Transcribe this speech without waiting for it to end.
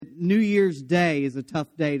New Year's Day is a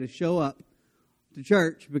tough day to show up to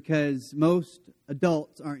church because most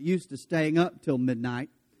adults aren't used to staying up till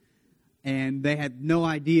midnight, and they had no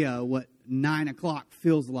idea what 9 o'clock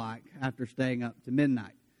feels like after staying up to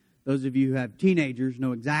midnight. Those of you who have teenagers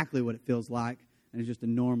know exactly what it feels like, and it's just a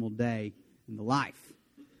normal day in the life.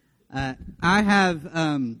 I have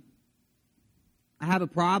a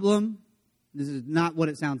problem. This is not what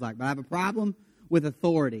it sounds like, but I have a problem with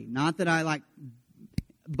authority. Not that I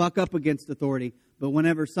buck up against authority, but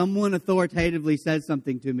whenever someone authoritatively says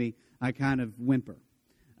something to me, I kind of whimper.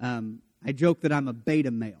 I joke that I'm a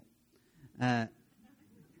beta male.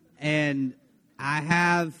 And I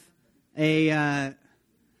have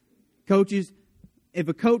coaches. If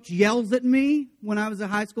a coach yells at me when I was in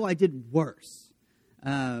high school, I did worse.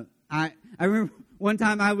 I remember one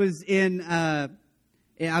time I was a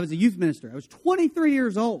youth minister. I was 23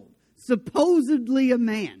 years old, supposedly a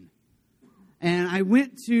man. And I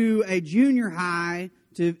went to a junior high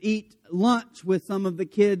to eat lunch with some of the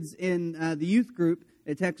kids in the youth group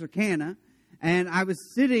at Texarkana. And I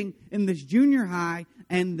was sitting in this junior high,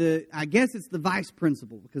 and I guess it's the vice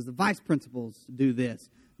principal, because the vice principals do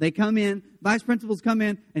this. They come in, vice principals come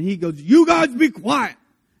in, and he goes, "You guys be quiet."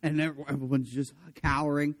 And everyone's just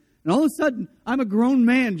cowering. And all of a sudden, I'm a grown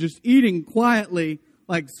man just eating quietly,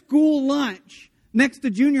 like school lunch, next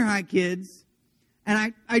to junior high kids.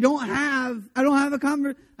 And I don't have a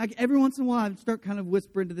conversation. Like every once in a while, I'd start kind of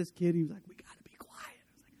whispering to this kid. He was like, "We got to be quiet."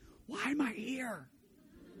 I was like, "Why am I here?"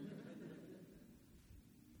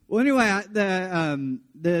 Well, anyway, the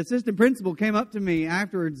assistant principal came up to me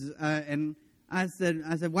afterwards, and I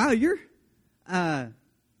said, "Wow, you're."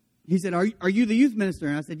 He said, "Are you the youth minister?"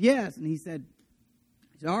 And I said, "Yes." And he said,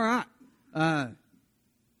 "All right."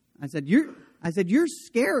 I said, "You're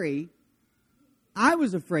scary. I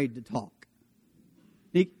was afraid to talk."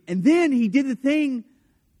 And then he did the thing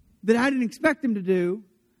that I didn't expect him to do.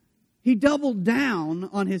 He doubled down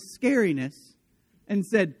on his scariness and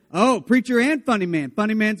said, "Oh, preacher and funny man.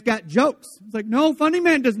 Funny man's got jokes." It's like, no, funny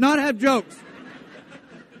man does not have jokes.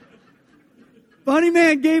 Funny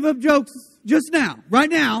man gave up jokes just now, right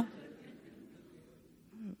now.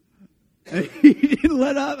 He didn't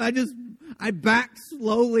let up. I backed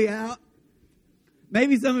slowly out.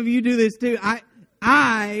 Maybe some of you do this too.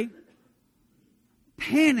 I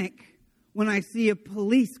panic when I see a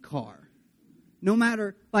police car. No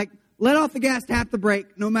matter, let off the gas, tap the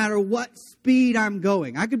brake, no matter what speed I'm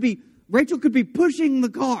going. Rachel could be pushing the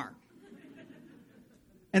car.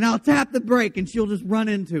 And I'll tap the brake and she'll just run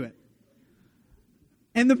into it.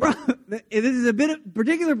 And this is a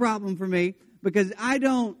particular problem for me because I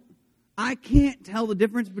can't tell the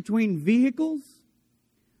difference between vehicles.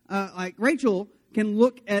 Like Rachel can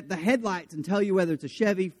look at the headlights and tell you whether it's a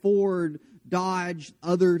Chevy, Ford, Dodge,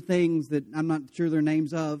 other things that I'm not sure their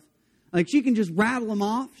names of. Like she can just rattle them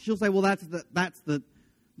off. She'll say, "Well, that's the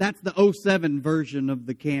 07 version of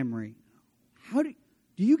the Camry." How do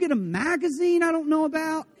you get a magazine I don't know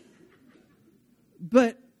about?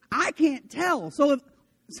 But I can't tell. So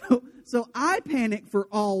I panic for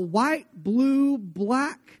all white, blue,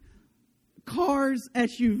 black cars,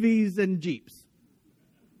 SUVs, and Jeeps.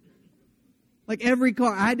 Like every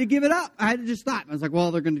car, I had to give it up. I had to just stop. I was like,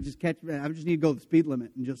 well, they're going to just catch me. I just need to go the speed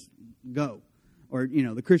limit and just go. Or,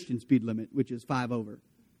 the Christian speed limit, which is 5 over.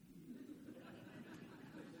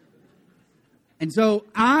 And so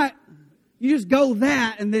you just go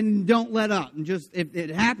that and then don't let up. And just, if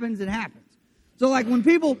it happens, it happens. So like when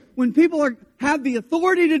people have the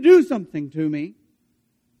authority to do something to me,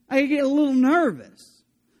 I get a little nervous.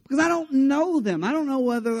 Because I don't know them. I don't know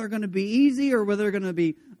whether they're going to be easy or whether they're going to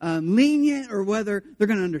be lenient or whether they're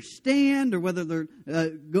going to understand or whether they're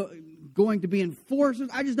going to be enforcers.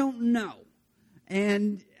 I just don't know.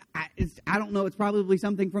 And I don't know. It's probably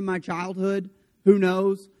something from my childhood. Who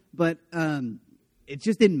knows? But it's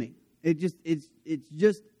just in me. It's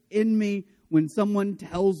just in me. When someone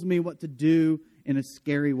tells me what to do in a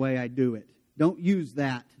scary way, I do it. Don't use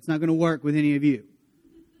that. It's not going to work with any of you.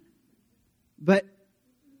 But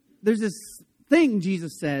there's this thing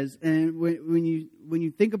Jesus says, and when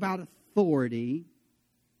you think about authority,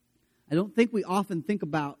 I don't think we often think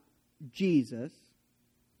about Jesus,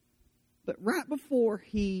 but right before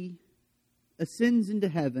he ascends into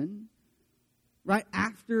heaven, right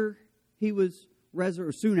after he was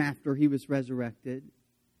soon after he was resurrected,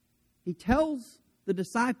 he tells the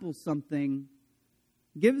disciples something,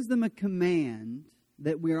 gives them a command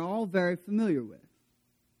that we're all very familiar with.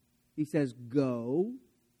 He says, "Go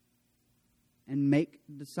and make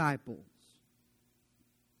disciples,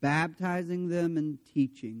 baptizing them and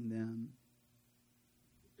teaching them."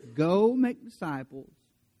 Go make disciples,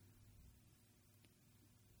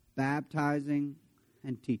 baptizing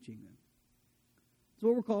and teaching them. That's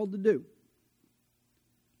what we're called to do.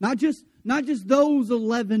 Not just those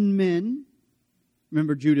 11 men.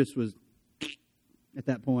 Remember, Judas was at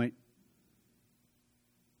that point.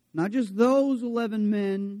 Not just those 11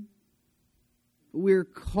 men, but we're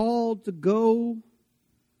called to go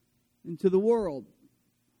into the world.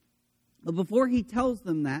 But before he tells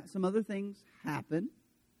them that, some other things happen,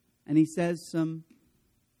 and he says some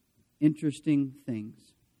interesting things.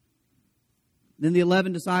 Then the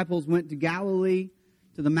 11 disciples went to Galilee,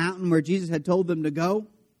 to the mountain where Jesus had told them to go.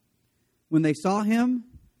 When they saw him,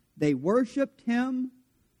 they worshipped him,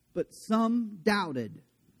 but some doubted,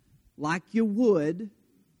 like you would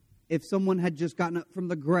if someone had just gotten up from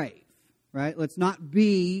the grave, right? Let's not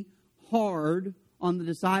be hard on the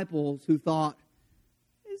disciples who thought,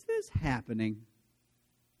 is this happening?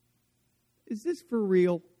 Is this for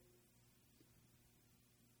real?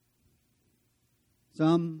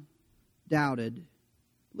 Some doubted.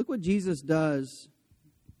 Look what Jesus does.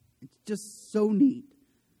 It's just so neat.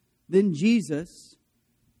 Then Jesus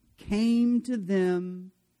came to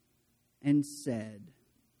them and said,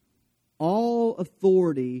 all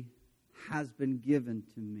authority has been given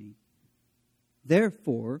to me.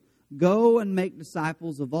 Therefore, go and make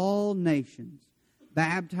disciples of all nations,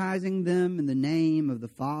 baptizing them in the name of the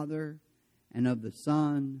Father and of the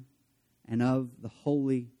Son and of the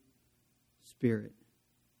Holy Spirit.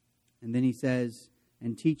 And then he says,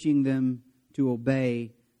 and teaching them to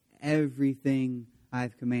obey everything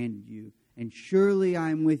I've commanded you. And surely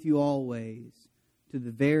I am with you always to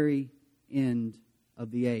the very end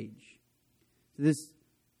of the age. So this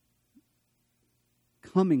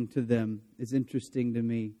coming to them is interesting to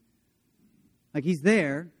me. Like he's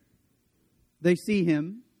there, they see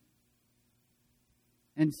him,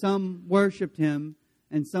 and some worshipped him,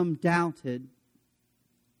 and some doubted.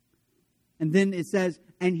 And then it says,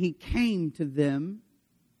 and he came to them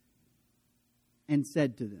and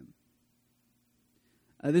said to them.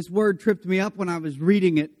 This word tripped me up when I was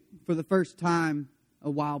reading it for the first time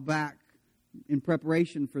a while back in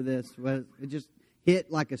preparation for this. It just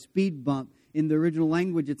hit like a speed bump. In the original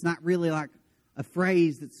language, it's not really like a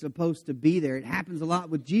phrase that's supposed to be there. It happens a lot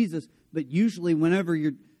with Jesus, but usually whenever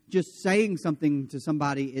you're just saying something to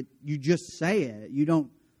somebody, you just say it. You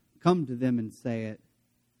don't come to them and say it.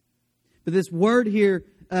 But this word here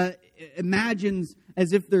imagines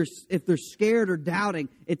as if they're scared or doubting.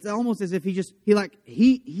 It's almost as if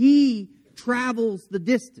he travels the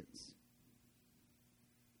distance.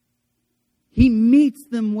 He meets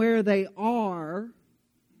them where they are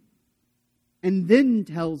and then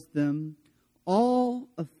tells them, all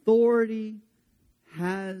authority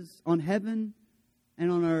has on heaven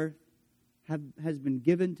and on earth has been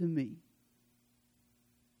given to me.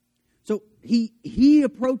 So he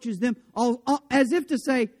approaches them all as if to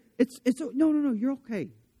say, no, you're okay.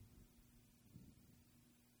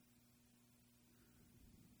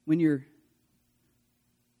 When your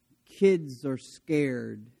kids are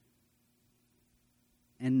scared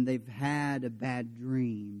and they've had a bad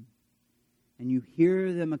dream, and you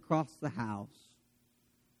hear them across the house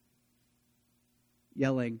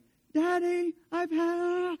yelling, Daddy,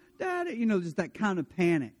 Daddy, just that kind of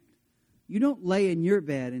panic. You don't lay in your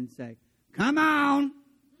bed and say, come on.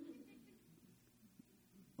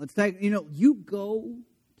 Let's take, you go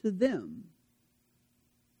to them.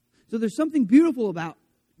 So there's something beautiful about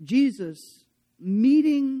Jesus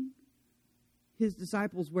meeting his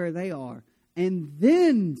disciples where they are and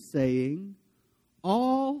then saying,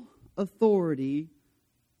 all authority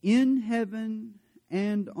in heaven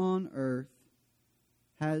and on earth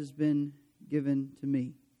has been given to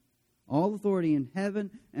me. All authority in heaven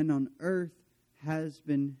and on earth has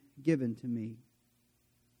been given to me.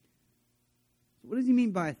 So what does he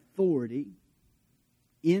mean by authority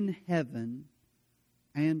in heaven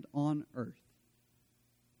and on earth?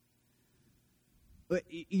 But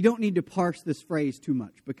you don't need to parse this phrase too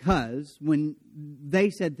much, because when they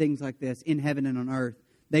said things like this, in heaven and on earth,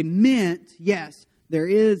 they meant, yes, there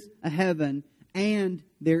is a heaven and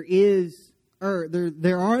there is earth.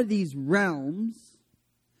 There are these realms,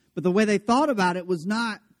 but the way they thought about it was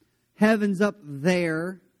not heaven's up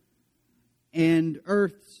there and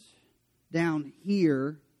earth's down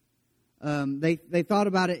here. They thought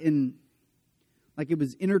about it in like it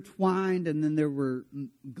was intertwined, and then there were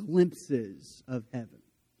glimpses of heaven.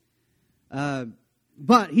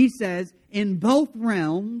 But he says, in both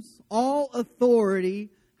realms, all authority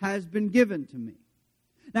has been given to me.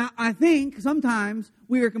 Now, I think sometimes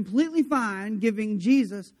we are completely fine giving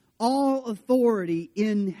Jesus all authority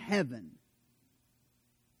in heaven.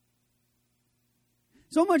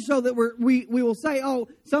 So much so that we will say, oh,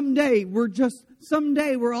 someday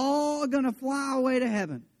we're all going to fly away to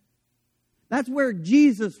heaven. That's where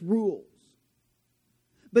Jesus rules.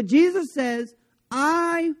 But Jesus says,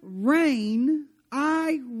 I reign,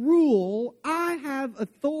 I rule, I have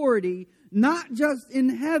authority, not just in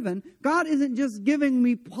heaven. God isn't just giving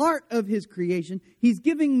me part of His creation. He's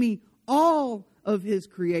giving me all of His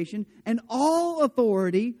creation. And all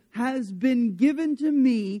authority has been given to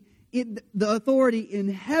me, the authority in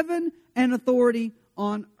heaven and authority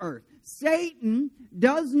on earth. Satan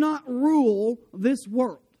does not rule this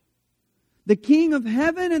world. The King of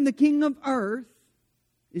heaven and the King of earth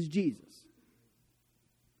is Jesus.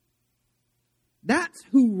 That's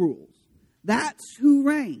who rules. That's who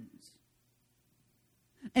reigns.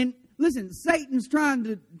 And listen, Satan's trying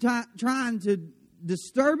to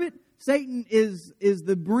disturb it. Satan is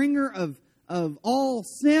the bringer of all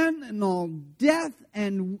sin and all death,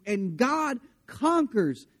 and God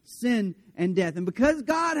conquers sin and death. And because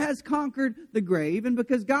God has conquered the grave, and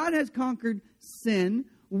because God has conquered sin,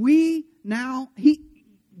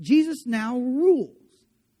 Jesus now rules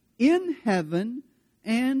in heaven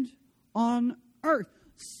and on earth.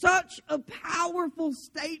 Such a powerful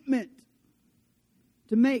statement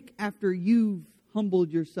to make after you've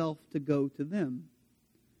humbled yourself to go to them.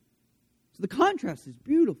 So the contrast is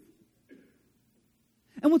beautiful.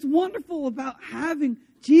 And what's wonderful about having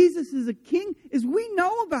Jesus as a king is we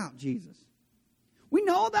know about Jesus. We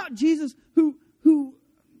know about Jesus who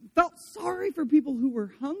felt sorry for people who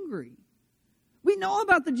were hungry. We know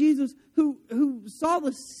about the Jesus who saw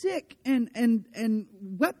the sick and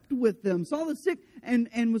wept with them, saw the sick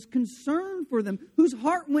and was concerned for them, whose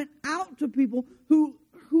heart went out to people who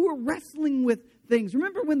were wrestling with things.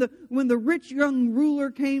 Remember when the rich young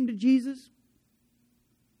ruler came to Jesus?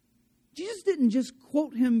 Jesus didn't just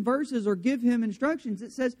quote him verses or give him instructions.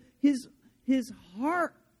 It says his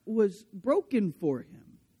heart was broken for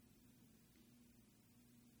him.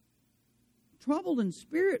 Troubled in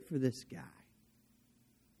spirit for this guy.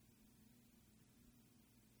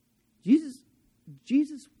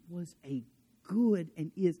 Jesus was a good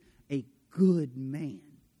and is a good man.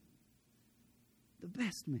 The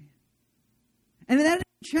best man. And that didn't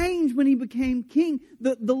change when he became king.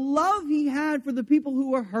 The love he had for the people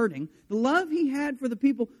who are hurting, the love he had for the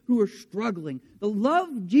people who are struggling, the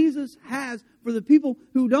love Jesus has for the people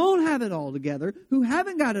who don't have it all together, who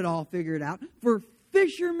haven't got it all figured out, for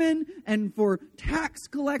fishermen and for tax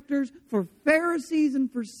collectors, for Pharisees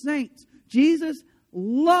and for saints. Jesus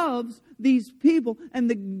loves these people.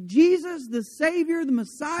 And Jesus, the Savior, the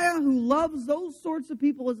Messiah, who loves those sorts of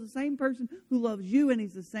people is the same person who loves you, and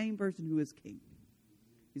He's the same person who is king.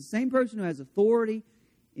 He's the same person who has authority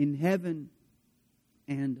in heaven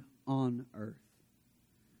and on earth.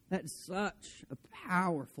 That's such a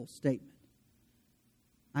powerful statement.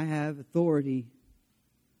 I have authority,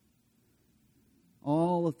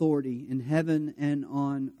 all authority in heaven and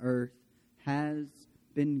on earth has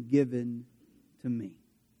been given to me.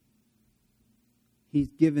 He's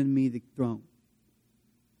given me the throne.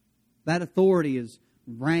 That authority is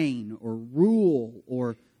reign or rule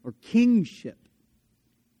or kingship.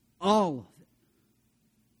 All of it.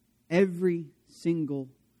 Every single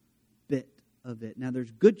bit of it. Now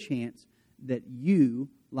there's good chance that you,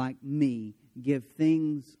 like me, give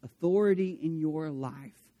things authority in your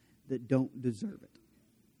life that don't deserve it.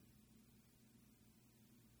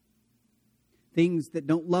 Things that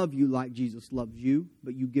don't love you like Jesus loves you,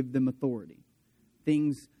 but you give them authority.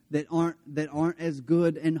 Things that aren't as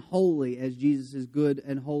good and holy as Jesus is good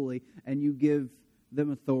and holy, and you give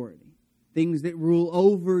them authority. Things that rule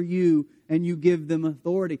over you, and you give them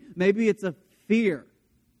authority. Maybe it's a fear.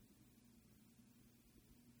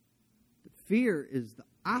 But fear is the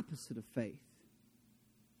opposite of faith.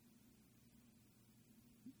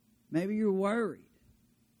 Maybe you're worried.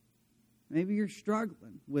 Maybe you're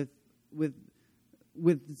struggling with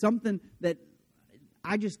something that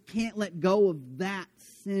I just can't let go of that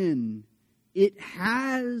sin. It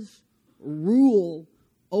has rule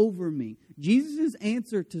over me. Jesus'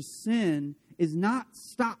 answer to sin is not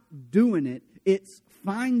stop doing it. It's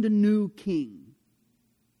find a new king.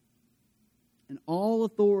 And all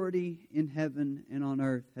authority in heaven and on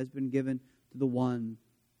earth has been given to the one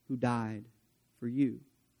who died for you.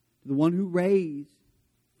 To the one who raised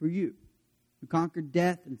for you. Who conquered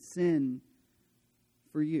death and sin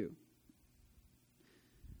for you.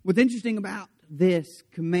 What's interesting about this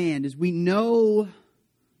command is we know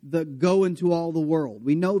the go into all the world.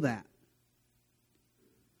 We know that.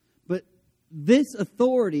 But this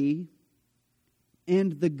authority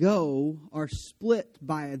and the go are split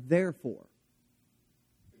by a therefore.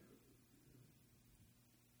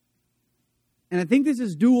 and I think this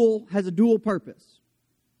is has a dual purpose.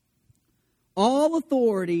 All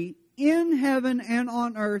authority in heaven and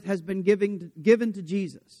on earth has been given to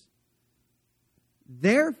Jesus.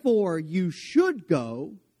 Therefore, you should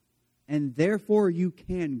go, and therefore you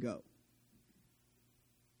can go.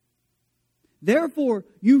 Therefore,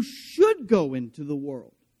 you should go into the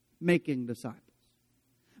world making disciples.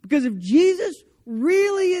 Because if Jesus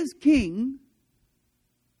really is king,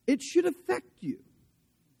 it should affect you.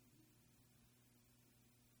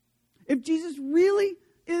 If Jesus really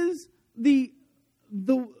is the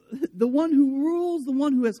one who rules, the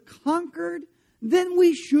one who has conquered, then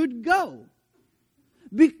we should go.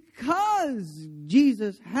 Because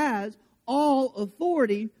Jesus has all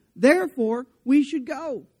authority, therefore we should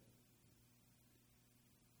go.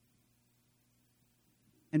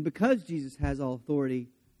 And because Jesus has all authority,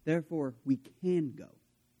 therefore we can go.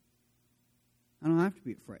 I don't have to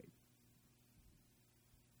be afraid.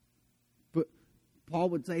 But Paul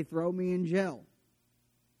would say, throw me in jail.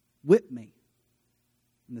 Whip me.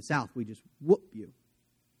 In the South, we just whoop you.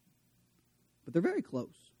 But they're very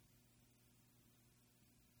close.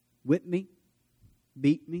 Whip me,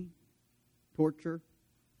 beat me, torture,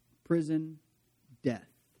 prison, death.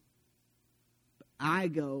 But I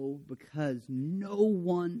go because no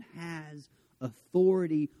one has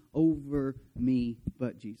authority over me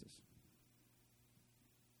but Jesus.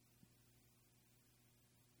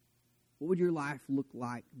 What would your life look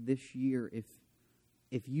like this year if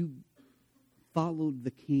you followed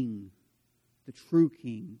the King, the true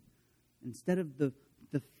King, instead of the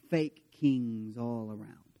fake kings all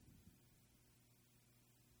around?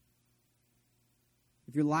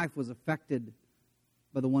 If your life was affected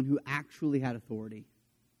by the one who actually had authority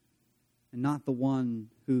and not the one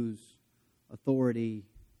whose authority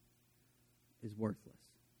is worthless.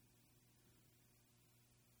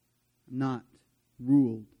 I'm not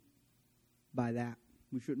ruled by that.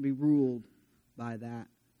 We shouldn't be ruled by that.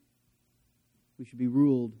 We should be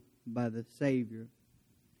ruled by the Savior.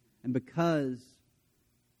 And because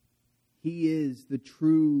He is the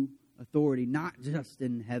true authority, not just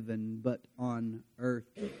in heaven, but on earth,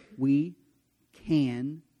 we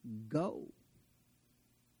can go.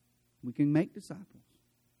 We can make disciples.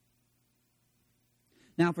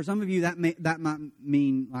 Now, for some of you, that might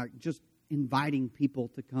mean like just inviting people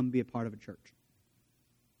to come be a part of a church.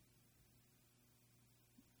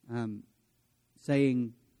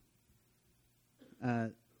 Saying,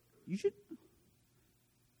 you should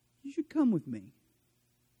come with me.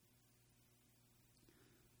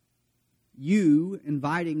 You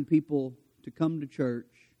inviting people to come to church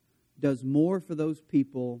does more for those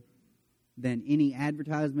people than any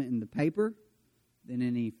advertisement in the paper, than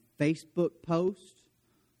any Facebook post,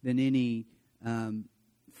 than any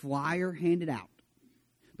flyer handed out.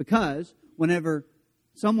 Because whenever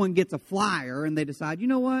someone gets a flyer and they decide, you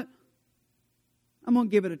know what, I'm going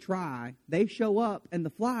to give it a try, they show up and the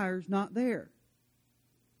flyer's not there.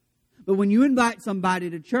 But when you invite somebody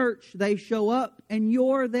to church, they show up and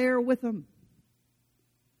you're there with them.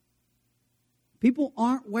 People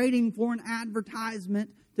aren't waiting for an advertisement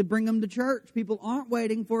to bring them to church. People aren't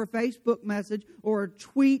waiting for a Facebook message or a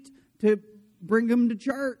tweet to bring them to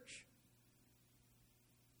church.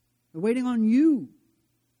 They're waiting on you.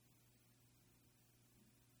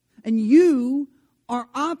 And you are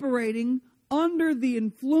operating under the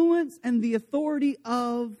influence and the authority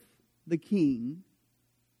of the King.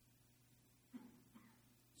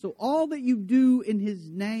 So all that you do in His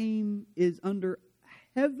name is under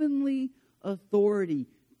heavenly authority.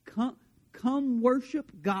 Come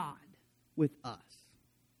worship God with us.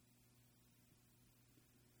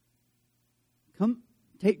 Come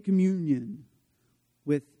take communion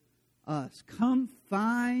with us. Come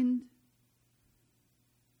find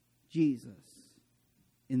Jesus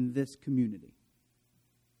in this community.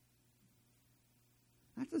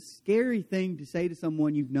 That's a scary thing to say to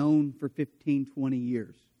someone you've known for 15, 20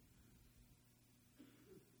 years.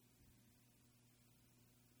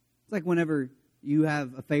 It's like whenever you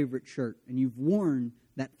have a favorite shirt and you've worn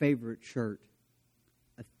that favorite shirt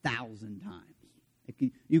 1,000 times.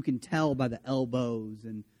 You can tell by the elbows,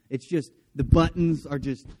 and it's just, the buttons are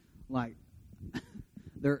just like,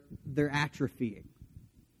 they're atrophying.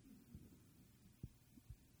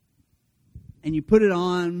 And you put it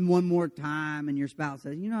on one more time and your spouse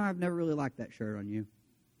says, you know, I've never really liked that shirt on you.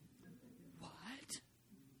 What?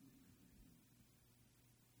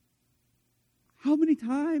 How many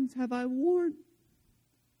times have I worn?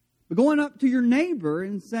 But going up to your neighbor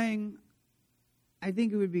and saying, I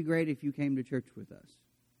think it would be great if you came to church with us.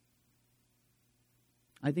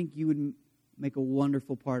 I think you would make a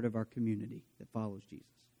wonderful part of our community that follows Jesus.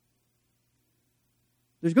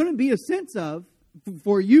 There's going to be a sense of,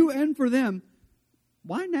 for you and for them,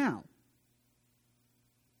 why now?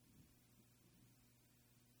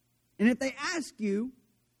 And if they ask you,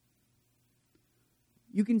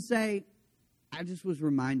 you can say, I just was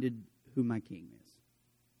reminded who my king is.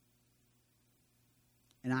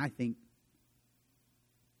 And I think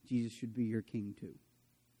Jesus should be your king too.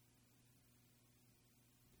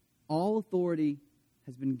 All authority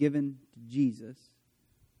has been given to Jesus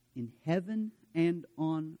in heaven and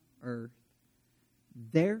on earth.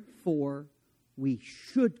 Therefore, we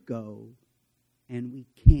should go and we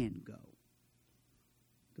can go.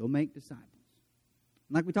 Go make disciples.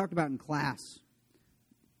 Like we talked about in class,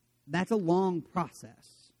 that's a long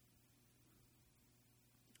process.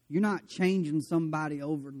 You're not changing somebody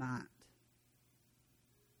overnight.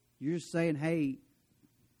 You're just saying, hey,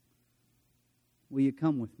 will you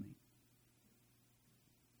come with me?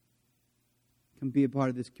 Come be a part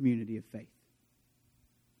of this community of faith.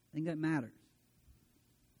 I think that matters.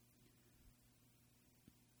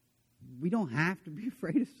 We don't have to be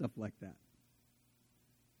afraid of stuff like that.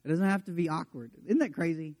 It doesn't have to be awkward. Isn't that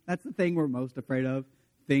crazy? That's the thing we're most afraid of.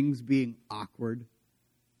 Things being awkward.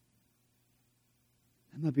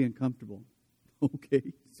 That might be uncomfortable. Okay,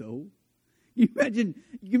 so? You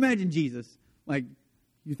imagine Jesus. Like,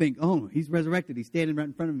 you think, oh, he's resurrected. He's standing right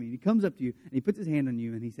in front of me. And he comes up to you, and he puts his hand on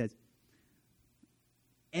you, and he says,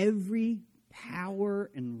 every power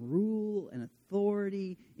and rule and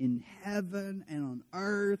authority in heaven and on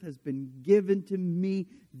earth has been given to me.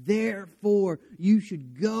 Therefore, you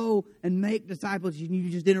should go and make disciples. You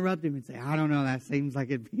just interrupt him and say, I don't know, that seems like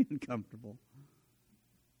it'd be uncomfortable.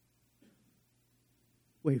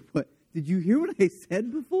 Wait, what? Did you hear what I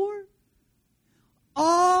said before?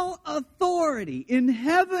 All authority in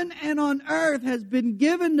heaven and on earth has been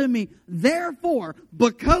given to me. Therefore,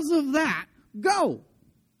 because of that, go.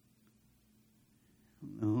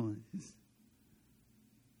 Oh, it's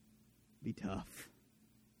be tough.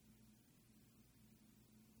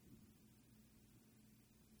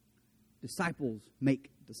 Disciples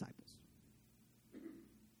make disciples.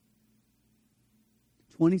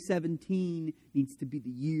 2017 needs to be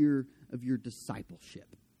the year of your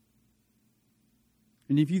discipleship.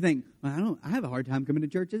 And if you think, well, I have a hard time coming to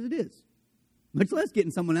church as it is, much less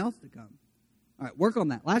getting someone else to come. All right, work on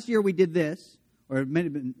that. Last year we did this, or it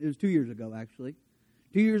was 2 years ago actually.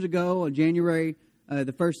 2 years ago on January,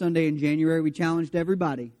 the first Sunday in January, we challenged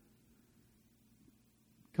everybody.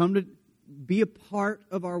 Come to be a part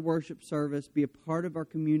of our worship service, be a part of our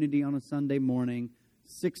community on a Sunday morning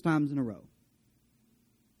 6 times in a row.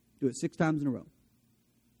 Do it 6 times in a row.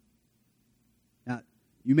 Now,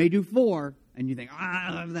 you may do 4, and you think,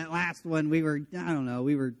 that last one, we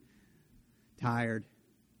were tired.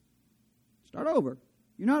 Start over.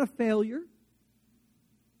 You're not a failure,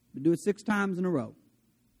 but do it 6 times in a row.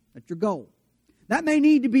 That's your goal. That may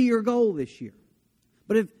need to be your goal this year.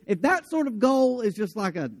 But if that sort of goal is just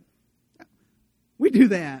like we do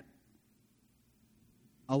that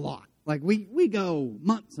a lot. Like we go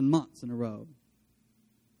months and months in a row.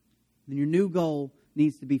 Then your new goal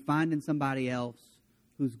needs to be finding somebody else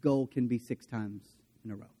whose goal can be 6 times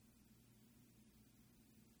in a row.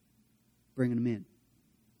 Bringing them in.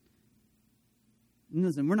 And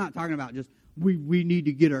listen, we're not talking about just we need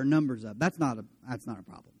to get our numbers up. That's not a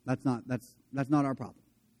problem. That's not our problem.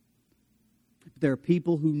 But there are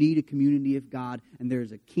people who need a community of God, and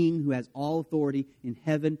there's a king who has all authority in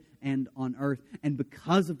heaven and on earth. And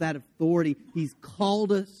because of that authority, he's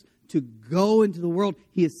called us to go into the world.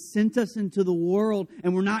 He has sent us into the world,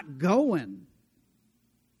 and we're not going.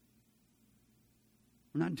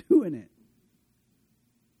 We're not doing it.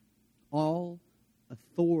 All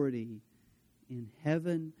authority in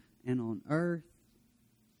heaven and on earth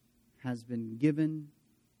has been given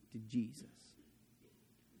to Jesus.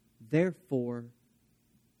 Therefore,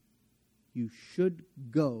 you should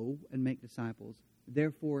go and make disciples.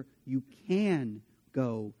 Therefore, you can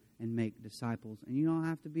go and make disciples. And you don't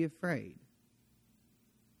have to be afraid.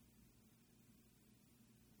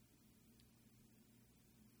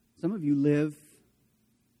 Some of you live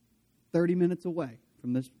 30 minutes away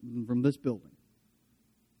from this building.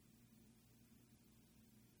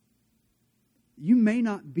 You may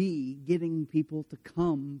not be getting people to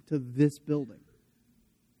come to this building.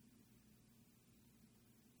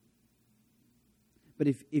 But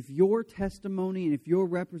if your testimony and if your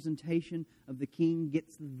representation of the King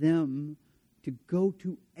gets them to go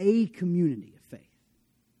to a community of faith,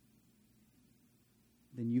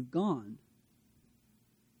 then you've gone.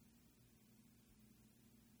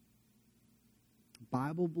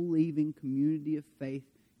 Bible-believing community of faith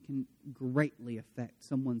can greatly affect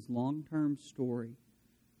someone's long-term story,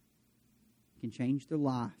 can change their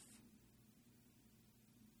life.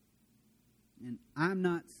 And I'm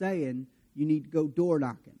not saying you need to go door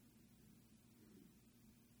knocking.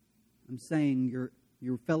 I'm saying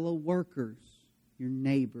your fellow workers, your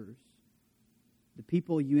neighbors, the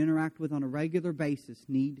people you interact with on a regular basis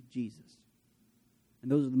need Jesus.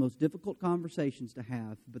 And those are the most difficult conversations to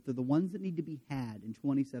have, but they're the ones that need to be had in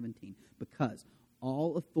 2017 because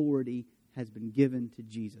all authority has been given to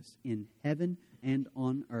Jesus in heaven and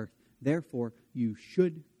on earth. Therefore, you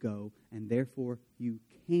should go, and therefore you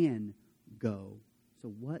can go.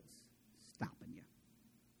 So what's stopping you?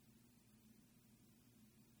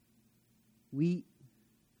 We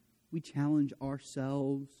challenge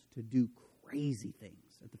ourselves to do crazy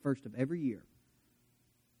things at the first of every year.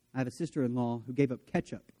 I have a sister-in-law who gave up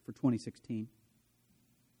ketchup for 2016.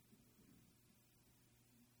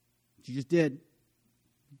 She just did.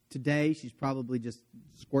 Today, she's probably just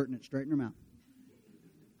squirting it straight in her mouth.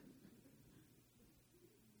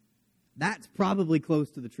 That's probably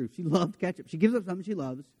close to the truth. She loved ketchup. She gives up something she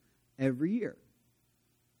loves every year.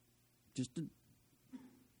 Just to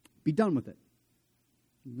be done with it.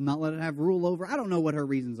 Not let it have rule over. I don't know what her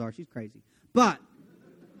reasons are. She's crazy. But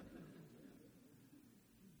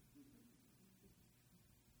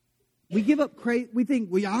we give up we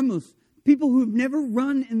think people who've never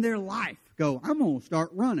run in their life go, I'm going to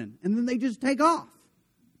start running. And then they just take off.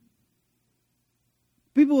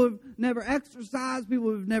 People who have never exercised, people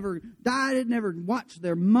who have never dieted, never watched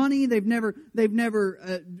their money, they've never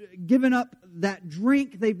given up that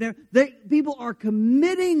drink. People are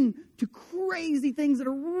committing to crazy things that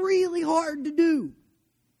are really hard to do.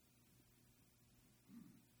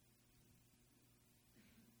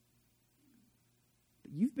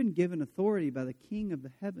 But you've been given authority by the King of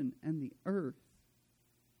the heaven and the earth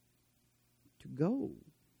to go.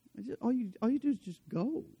 All you do is just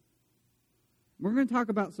go. We're going to talk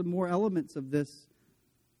about some more elements of this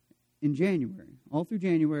in January. All through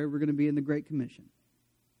January, we're going to be in the Great Commission.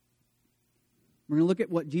 We're going to look at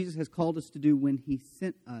what Jesus has called us to do when He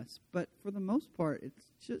sent us. But for the most part,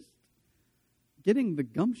 it's just getting the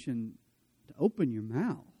gumption to open your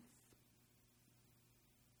mouth.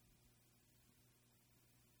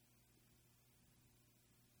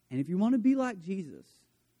 And if you want to be like Jesus,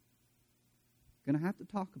 you're going to have to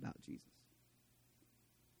talk about Jesus.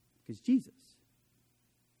 Because Jesus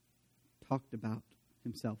talked about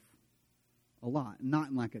Himself a lot. Not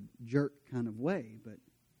in like a jerk kind of way, but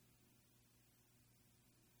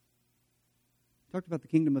He talked about the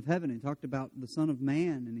kingdom of heaven. He talked about the Son of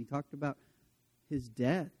Man, and He talked about His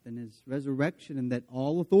death and His resurrection, and that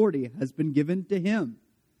all authority has been given to Him.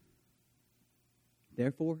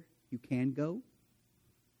 Therefore, you can go,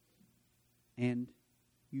 and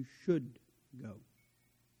you should go.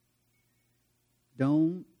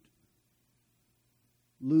 Don't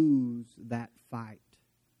lose that fight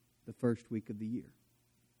the first week of the year.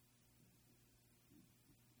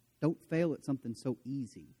 Don't fail at something so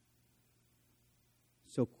easy,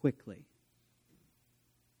 so quickly.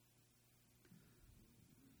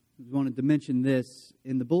 I wanted to mention this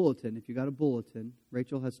in the bulletin. If you got a bulletin,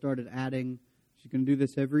 Rachel has started adding, she's going to do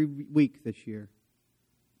this every week this year.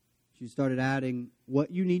 She started adding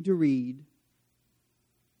what you need to read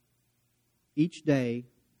each day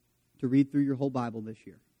to read through your whole Bible this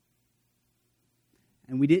year.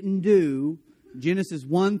 And we didn't do Genesis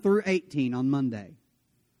 1 through 18 on Monday,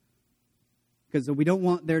 because we don't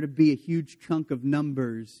want there to be a huge chunk of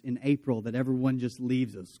numbers in April that everyone just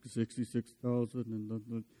leaves us.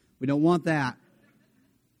 66,000. We don't want that.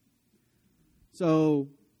 So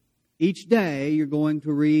each day you're going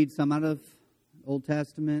to read some out of Old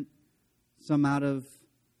Testament, some out of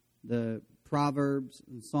the Proverbs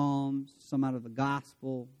and Psalms, some out of the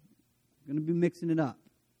Gospel. You're going to be mixing it up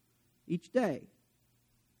each day.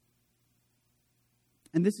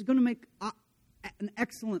 And this is going to make an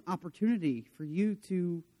excellent opportunity for you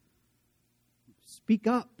to speak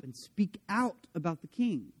up and speak out about the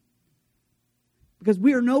King. Because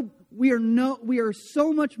we are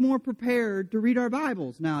so much more prepared to read our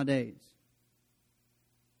Bibles nowadays.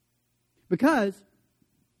 Because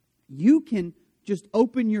you can just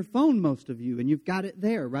open your phone, most of you, and you've got it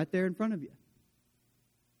there, right there in front of you.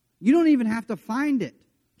 You don't even have to find it.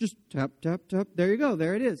 Just tap, tap, tap. There you go.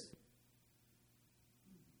 There it is.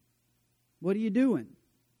 What are you doing?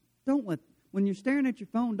 When you're staring at your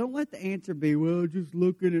phone, don't let the answer be, well, just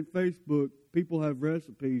looking at Facebook. People have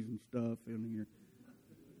recipes and stuff in here.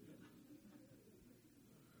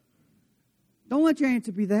 Don't let your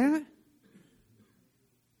answer be that.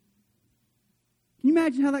 Can you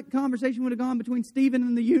imagine how that conversation would have gone between Stephen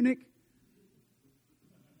and the eunuch?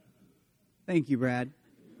 Thank you, Brad.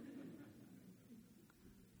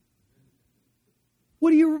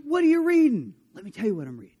 What are you reading? Let me tell you what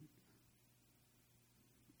I'm reading.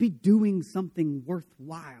 Be doing something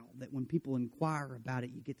worthwhile that when people inquire about it,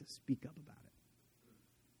 you get to speak up about it.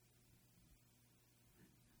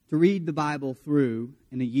 To read the Bible through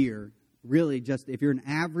in a year, really just, if you're an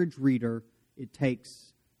average reader, it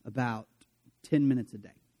takes about 10 minutes a day.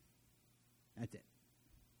 That's it.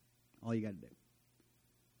 All you got to do.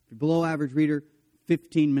 If you're below average reader,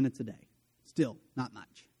 15 minutes a day. Still, not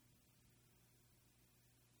much.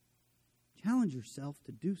 Challenge yourself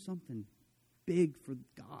to do something big for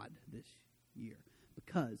God this year,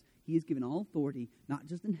 because He has given all authority, not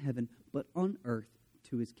just in heaven, but on earth,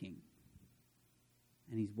 to His King.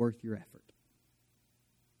 And He's worth your effort.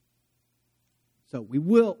 So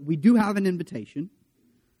we do have an invitation.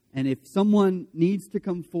 And if someone needs to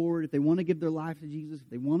come forward, if they want to give their life to Jesus, if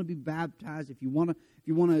they want to be baptized, if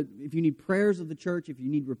you need prayers of the church, if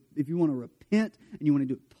you want to repent and you want to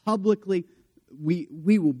do it publicly, we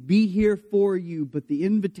will be here for you. But the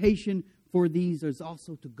invitation for these is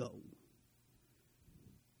also to go.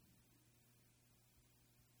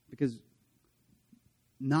 Because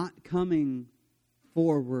not coming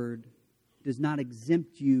forward does not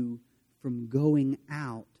exempt you from going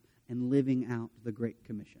out and living out the Great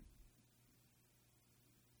Commission.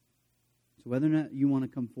 So whether or not you want to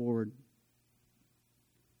come forward,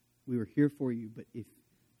 we were here for you. But if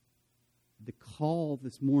the call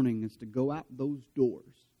this morning is to go out those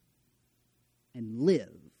doors and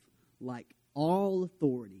live like all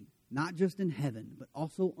authority, not just in heaven, but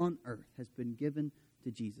also on earth, has been given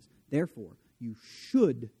to Jesus. Therefore, you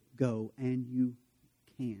should go and you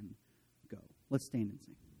can go. Let's stand and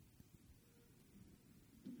sing.